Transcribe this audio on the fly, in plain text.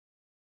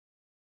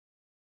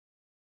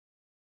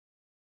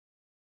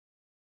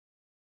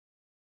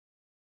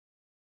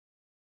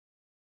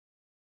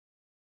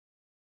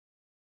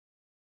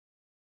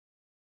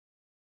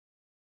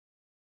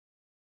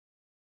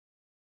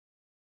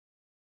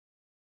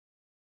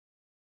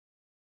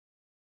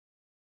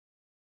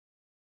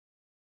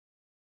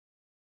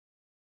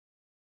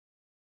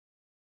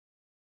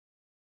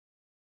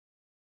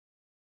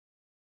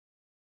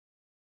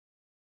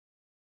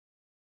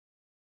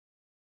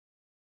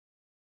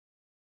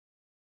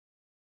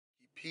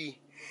P,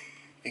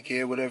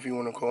 aka whatever you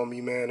want to call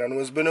me, man. I know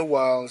it's been a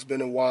while.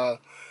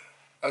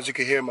 As you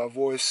can hear my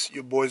voice,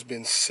 your boy's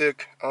been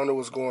sick. I don't know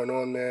what's going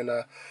on, man.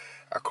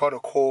 I caught a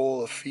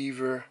cold, a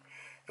fever.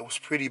 It was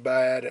pretty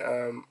bad.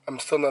 I'm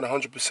still not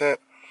 100%,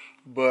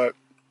 but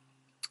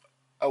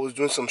I was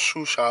doing some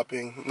shoe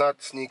shopping,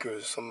 not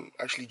sneakers, some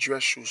actually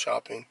dress shoe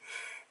shopping.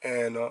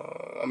 And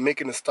I'm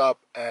making a stop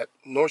at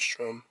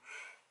Nordstrom.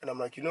 And I'm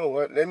like, you know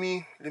what? Let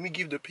me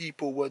give the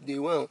people what they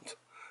want.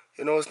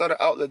 You know, it's not an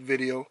outlet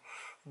video,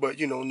 but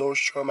you know,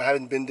 Nordstrom, I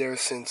haven't been there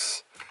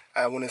since,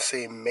 I want to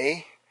say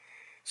May.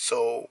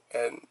 So,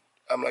 and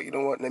I'm like, you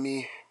know what? Let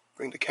me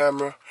bring the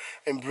camera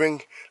and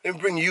let me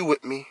bring you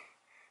with me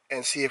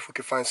and see if we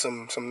can find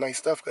some nice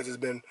stuff, because it's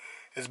been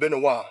a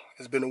while.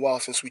 It's been a while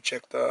since we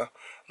checked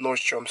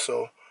Nordstrom.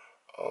 So,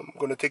 I'm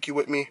gonna take you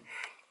with me.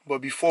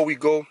 But before we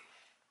go,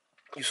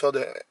 you saw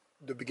the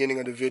beginning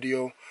of the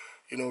video.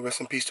 You know,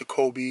 rest in peace to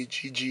Kobe,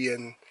 Gigi,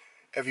 and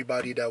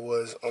everybody that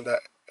was on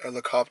that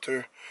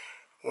helicopter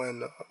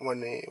when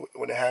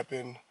it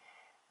happened.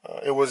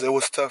 It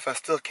was tough. I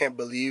still can't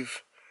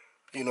believe,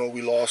 you know,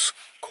 we lost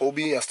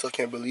Kobe. I still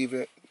can't believe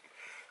it.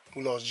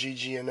 We lost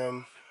Gigi and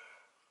them.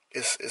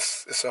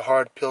 It's a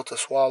hard pill to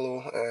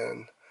swallow.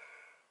 And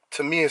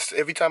to me, it's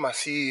every time I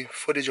see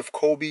footage of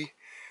Kobe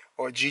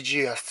or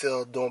Gigi, I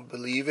still don't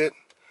believe it.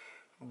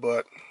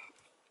 But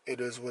it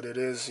is what it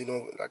is. You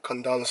know, like,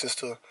 condolences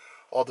to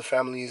all the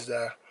families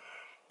that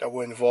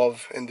were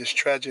involved in this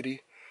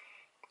tragedy.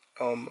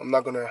 I'm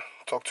not gonna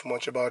talk too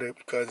much about it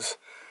because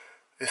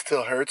it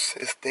still hurts.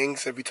 It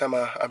stings every time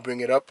I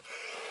bring it up.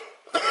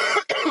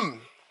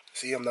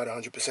 See, I'm not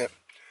 100%.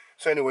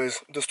 So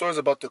anyways, the store's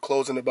about to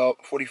close in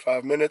about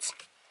 45 minutes.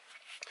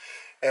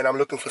 And I'm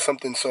looking for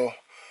something. So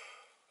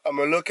I'm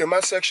going to look at my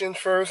section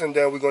first. And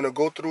then we're going to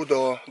go through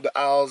the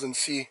aisles and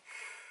see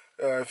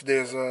if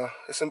there's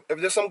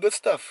some good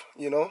stuff,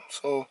 you know.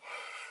 So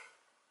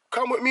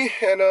come with me,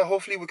 and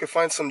hopefully we can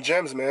find some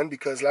gems, man.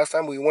 Because last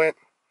time we went,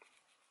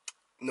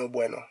 no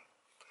bueno.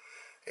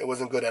 It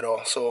wasn't good at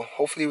all. So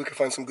hopefully we can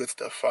find some good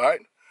stuff, all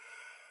right?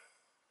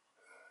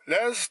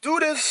 Let's do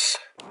this.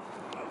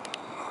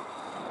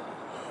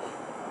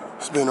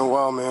 It's been a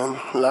while, man.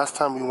 Last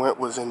time we went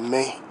was in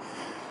May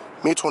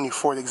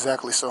 24th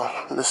exactly. So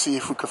let's see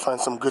if we can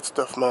find some good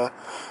stuff, man.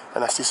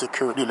 And I see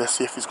security. Let's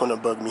see if he's gonna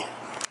bug me.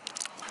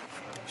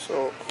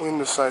 So we're in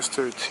the size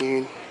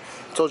 13.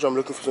 I told you I'm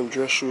looking for some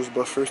dress shoes,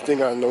 but first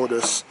thing I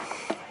noticed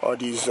are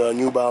these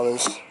New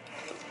Balance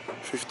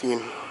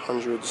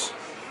 1500s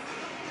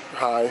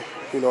high.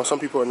 You know, some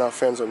people are not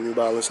fans of New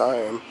Balance. I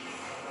am.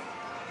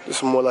 This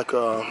is more like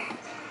a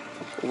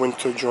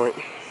winter joint.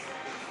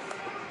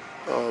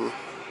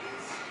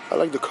 I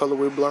like the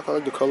colorway block. I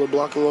like the color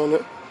blocking on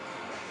it.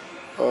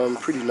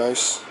 Pretty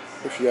nice,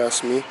 if you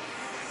ask me.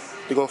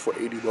 They're going for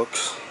 80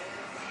 bucks.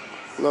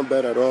 Not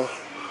bad at all.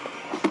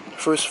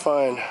 First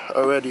find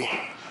already.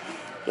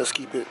 Let's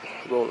keep it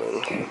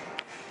rolling.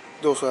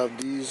 They also have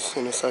these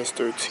in a size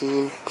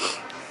 13.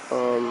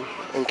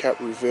 And cap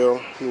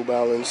reveal, New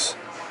Balance.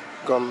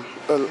 Gum.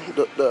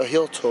 The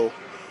heel toe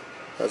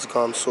has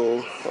gum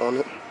sole on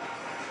it.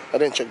 I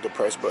didn't check the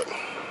price, but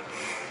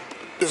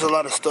there's a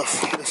lot of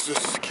stuff. Let's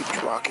just keep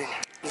rocking.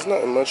 There's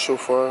not much so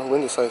far. We're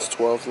in the size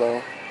 12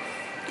 now.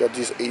 Got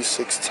these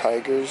A6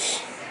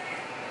 Tigers.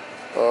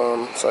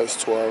 Size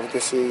 12.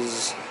 This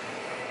is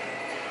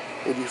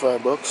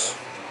 85 bucks.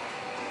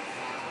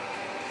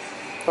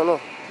 I don't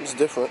know. It's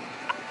different.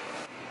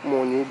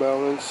 More New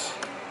Balance.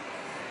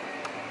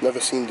 Never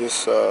seen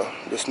this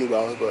New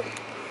Balance, but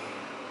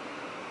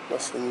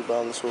that's the New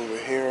Balance over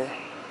here.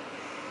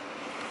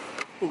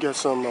 We got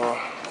some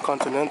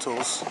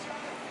Continentals.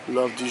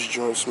 Love these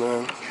joints,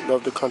 man.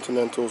 Love the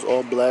Continentals,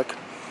 all black.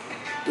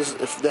 This,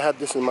 if they had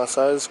this in my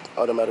size,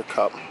 automatic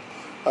cop.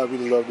 I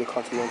really love the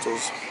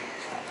Continentals.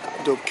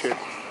 Dope kit.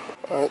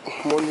 Alright,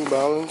 more New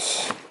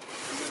Balance.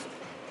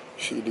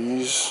 See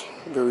these,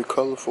 very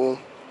colorful.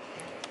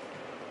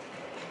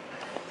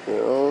 You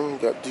know,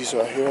 got these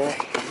right here.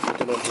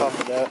 Then on top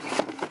of that,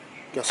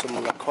 got some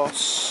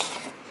Lacoste.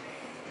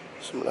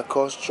 Some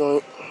Lacoste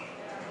joint.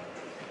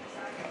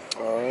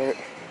 Alright.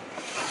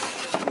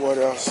 What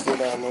else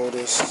did I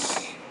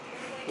notice?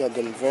 Got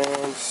them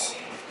Vans.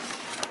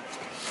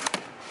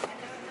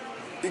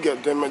 You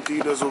got them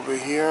Adidas over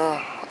here.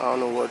 I don't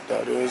know what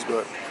that is,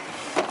 but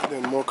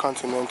then more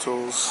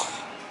Continentals.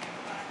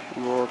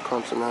 More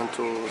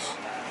Continentals.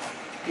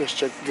 Let's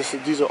check this.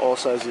 These are all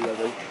size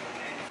 11.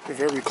 A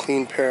very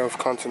clean pair of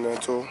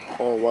Continental,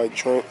 all white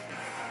joint.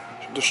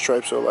 The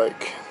stripes are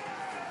like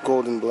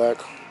gold and black.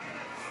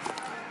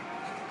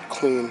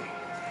 Clean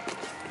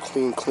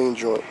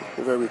joint.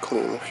 Very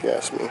clean, if you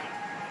ask me.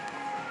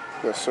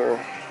 Yes, sir.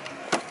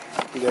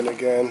 And then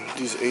again,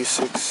 these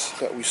A6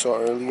 that we saw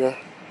earlier.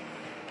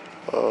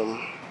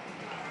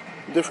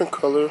 Different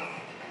color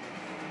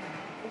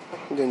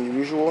than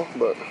usual,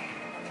 but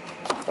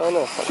I don't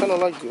know. I kind of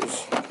like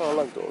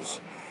those.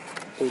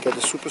 Then we got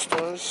the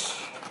Superstars.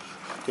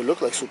 They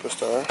look like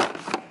Superstar.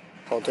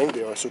 I don't think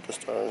they are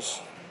Superstars.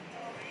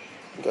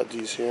 We got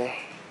these here.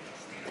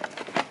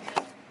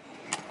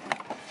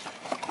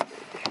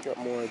 Got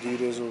more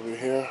Adidas over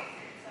here.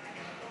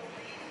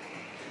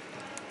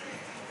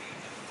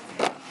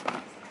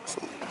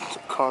 Some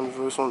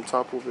Converse on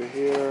top over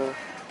here.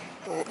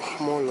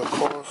 More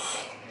Lacoste.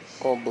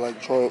 All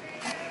black joint.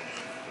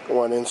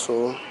 One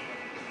insole.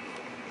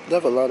 They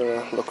have a lot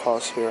of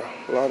Lacoste here.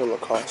 A lot of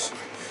Lacoste.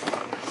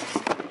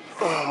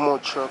 More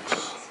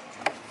Chucks.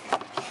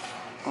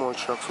 More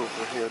Chucks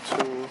over here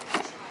too.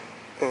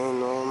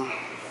 And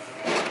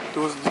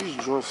there was these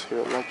joints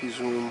here, Nike's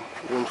Wind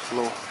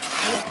Flow.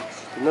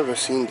 I've never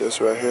seen this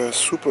right here. It's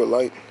super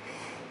light.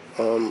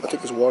 I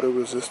think it's water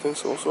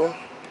resistance also,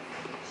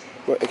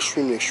 but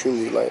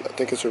extremely light. I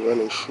think it's a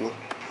running shoe,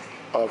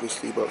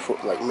 obviously, but for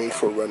like made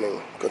for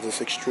running because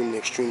it's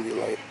extremely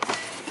light.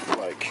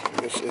 Like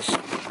it's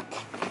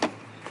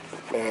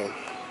man,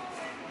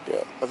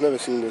 yeah. I've never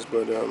seen this,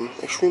 but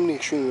extremely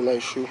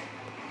light shoe.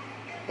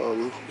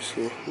 You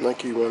see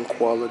Nike Run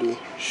Quality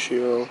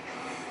Sheer.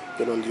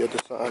 Then on the other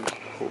side,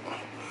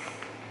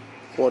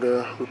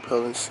 water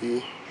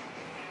repellency.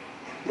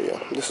 But yeah,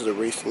 this is a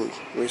racing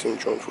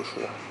joint for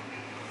sure.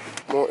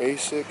 More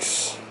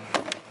Asics,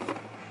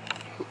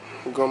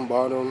 gum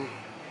bottom.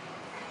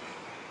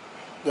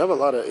 They have a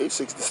lot of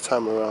Asics this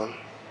time around.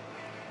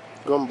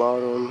 Gum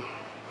bottom,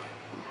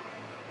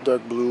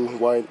 dark blue,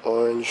 white,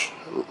 orange.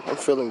 I'm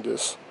feeling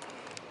this.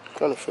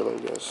 Kind of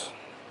feeling this.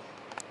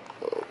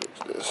 Oh,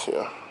 what's this?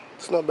 Yeah,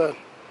 it's not bad.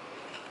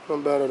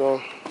 Not bad at all.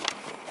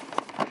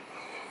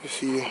 You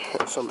see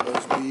some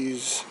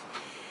SBs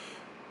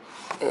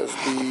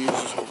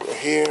over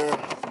here,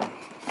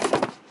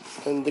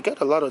 and they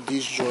got a lot of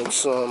these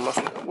joints. I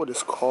forgot what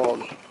it's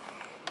called.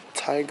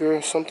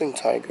 Tiger, something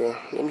Tiger.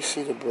 Let me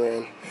see the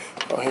brand.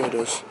 Oh, here it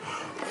is.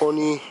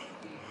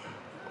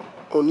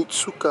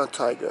 Onitsuka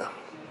Tiger.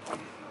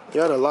 They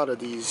got a lot of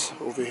these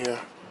over here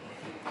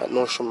at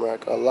Nordstrom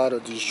Rack. A lot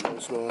of these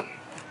joints, man.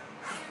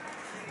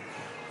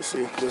 You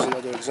see, there's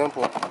another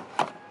example.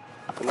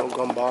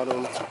 Gum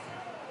bottom.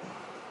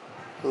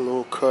 A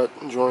little cut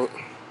joint.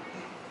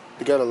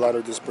 They got a lot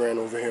of this brand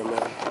over here,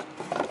 man.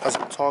 As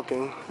I'm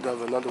talking, they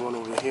have another one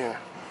over here.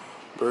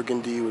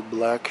 Burgundy with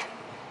black.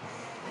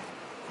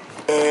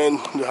 And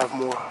they have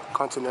more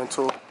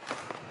Continental.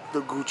 The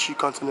Gucci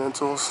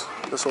Continentals.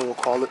 That's what we'll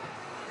call it.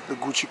 The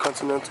Gucci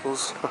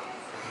Continentals.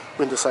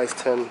 We're in the size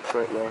 10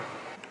 right now.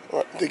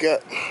 Alright, they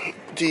got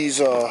these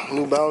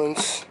New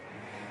Balance.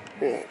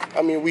 Yeah,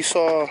 I mean, we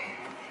saw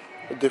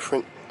a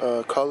different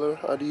color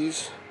of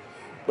these.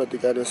 But they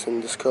got us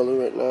in this color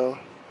right now.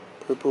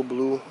 Purple,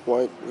 blue,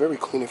 white. Very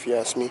clean if you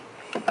ask me.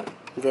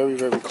 Very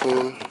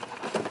clean.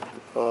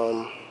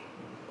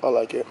 I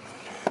like it.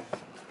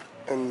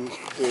 And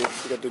they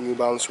got the New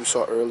Balance we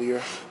saw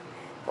earlier.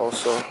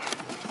 Also,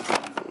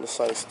 in the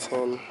size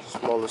 10,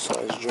 smaller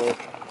size joint.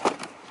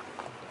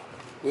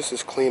 This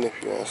is clean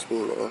if you ask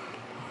me, man.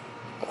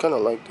 I kind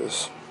of like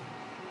this.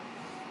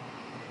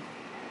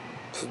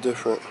 It's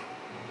different.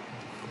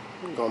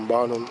 On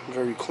bottom,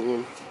 very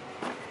clean.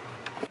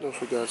 Don't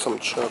forget some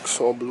Chucks,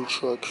 all blue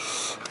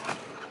Chucks.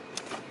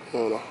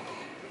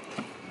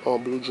 All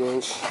blue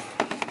joints.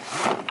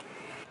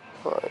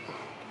 Alright.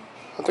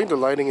 I think the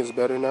lighting is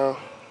better now.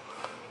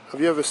 Have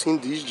you ever seen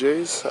these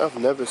J's? I've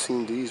never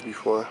seen these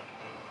before.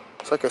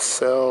 It's like a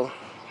cell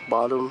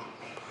bottom,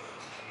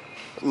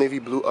 navy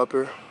blue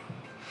upper.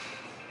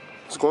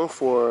 It's going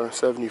for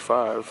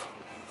 75.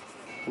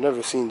 I've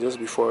never seen this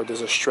before.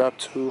 There's a strap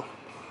too.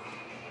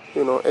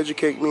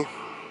 Educate me,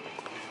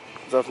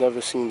 because I've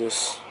never seen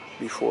this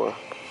before.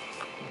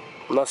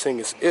 I'm not saying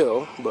it's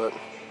ill, but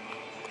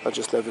I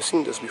just never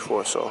seen this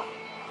before. So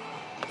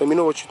let me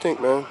know what you think,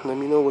 man. Let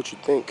me know what you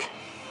think.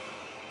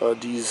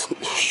 These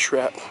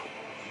strap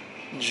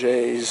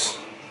J's.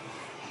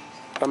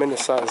 I'm in the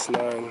size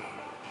 9.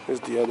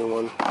 Here's the other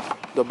one.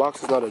 The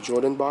box is not a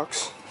Jordan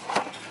box,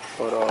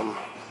 but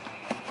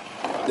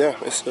yeah,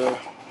 it's a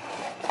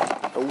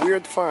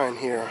weird find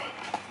here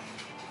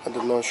at the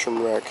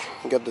Nordstrom Rack.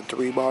 You got the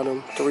 3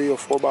 or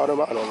 4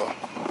 bottom, I don't know.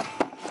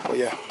 But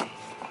yeah,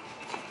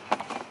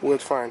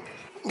 weird find.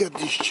 Got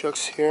these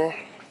Chucks here.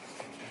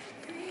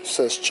 It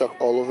says Chuck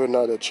all over,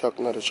 not a Chuck.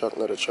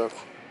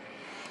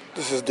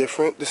 This is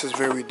different. This is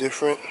very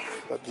different.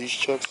 Got these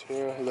Chucks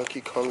here.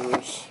 Lucky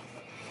Converse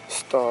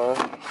Star.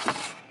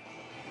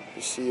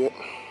 You see it?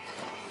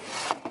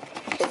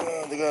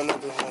 They got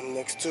another one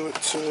next to it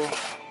too.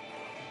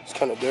 It's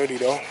kind of dirty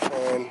though.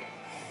 And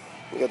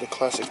we got the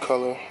classic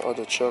color of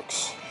the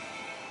Chucks.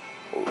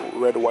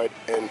 Red, white,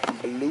 and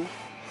blue.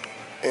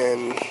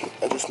 And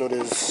I just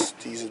noticed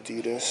these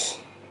Adidas.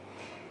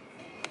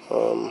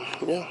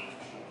 Yeah,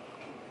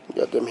 we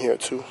got them here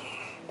too.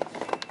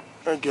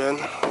 Again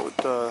with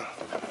the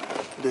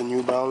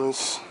New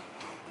Balance.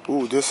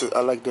 Ooh,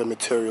 I like the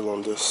material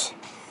on this.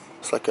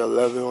 It's like a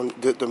leather.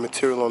 The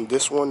material on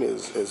this one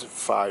is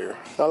fire.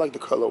 I like the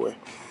colorway.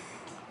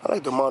 I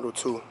like the model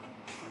too.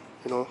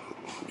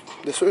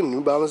 There's certain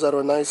New Balance that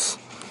are nice.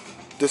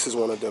 This is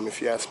one of them,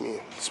 if you ask me.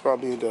 It's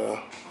probably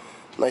the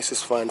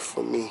nicest find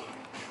for me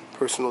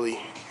personally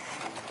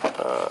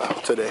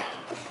today.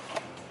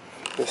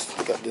 We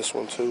got this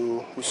one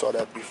too. We saw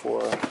that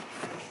before.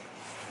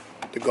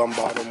 the gum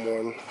bottom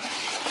one,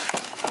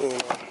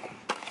 and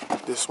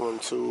this one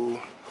too.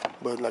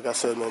 But like I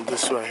said, man,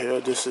 this right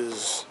here, this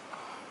is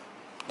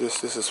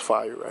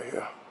fire right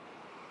here.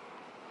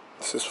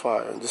 This is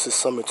fire. This is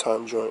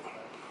summertime joint.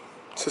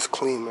 This is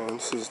clean, man.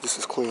 This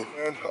is clean.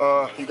 And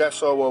you guys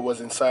saw what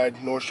was inside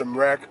Nordstrom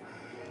Rack.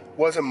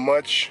 Wasn't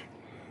much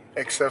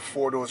except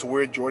for those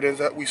weird Jordans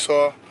that we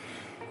saw.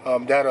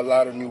 They had a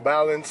lot of New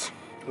Balance,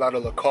 a lot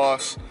of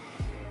Lacoste.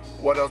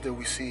 What else did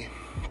we see?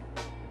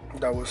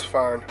 That was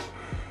fine.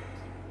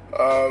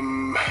 A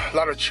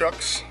lot of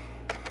Chucks.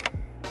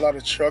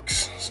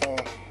 So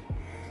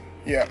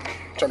yeah,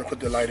 I'm trying to put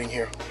the lighting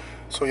here.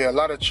 So yeah, a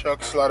lot of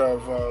Chucks, a lot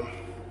of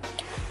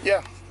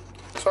yeah.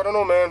 So I don't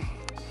know, man.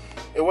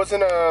 It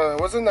wasn't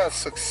as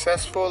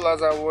successful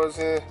as I was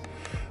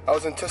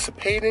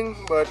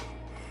anticipating, but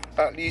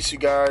at least you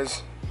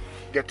guys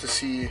get to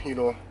see, you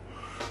know,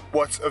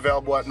 what's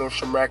available at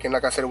Nordstrom Rack. And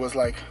like I said, it was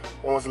like,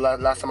 when was the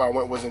last time I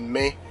went was in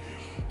May.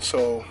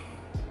 So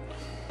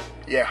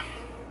yeah,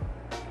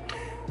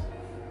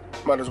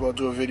 might as well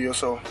do a video.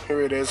 So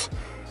here it is.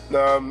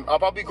 I'll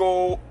probably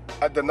go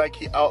at the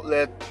Nike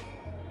outlet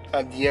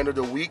at the end of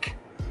the week.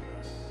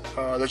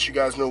 Let you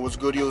guys know what's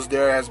good deals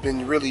there. It has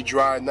been really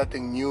dry,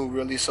 nothing new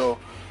really. So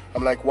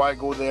I'm like, why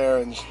go there?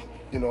 And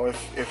you know, if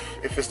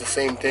it's the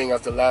same thing as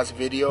the last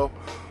video.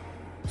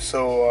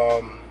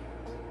 So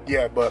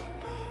yeah, but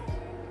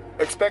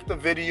expect a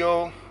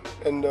video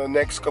in the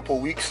next couple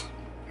weeks.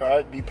 All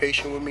right, be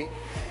patient with me.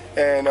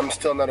 And I'm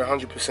still not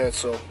 100%.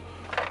 So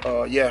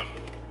yeah,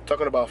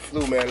 talking about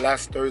flu, man.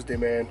 Last Thursday,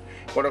 man.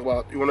 You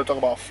want to talk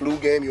about flu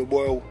game? Your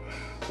boy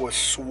was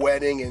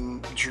sweating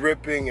and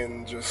dripping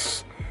and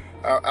just.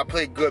 I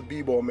played good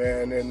b-ball,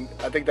 man, and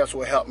I think that's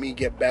what helped me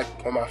get back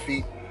on my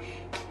feet.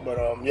 But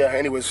yeah,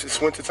 anyways,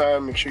 it's winter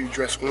time. Make sure you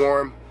dress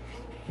warm.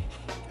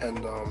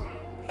 And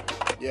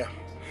yeah.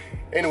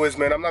 Anyways,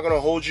 man, I'm not gonna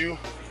hold you.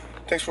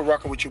 Thanks for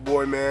rocking with your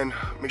boy, man.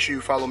 Make sure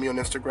you follow me on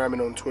Instagram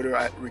and on Twitter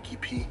at Riki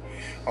P,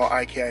 or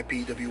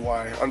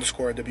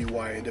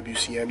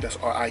RIKIPWY_WYWCM. That's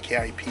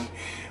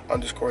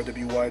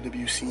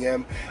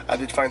RIKIP_WYWCM. I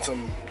did find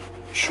some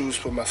shoes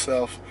for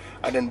myself.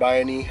 I didn't buy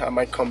any. I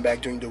might come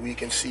back during the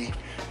week and see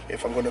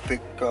if I'm gonna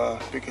pick a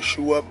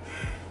shoe up.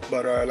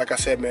 But like I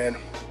said, man,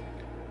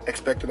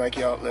 expect a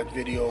Nike outlet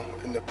video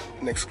in the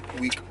next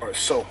week or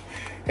so.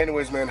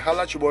 Anyways, man,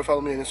 holla at your boy.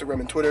 Follow me on Instagram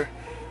and Twitter,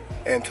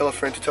 and tell a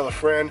friend to tell a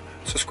friend.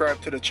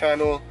 Subscribe to the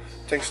channel.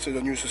 Thanks to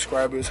the new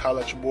subscribers.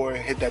 Holla at your boy.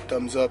 Hit that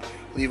thumbs up.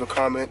 Leave a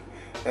comment.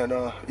 And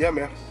yeah,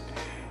 man,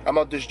 I'm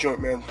out this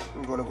joint, man.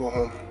 I'm gonna go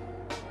home.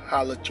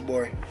 Holla at your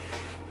boy.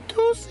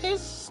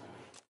 Deuces.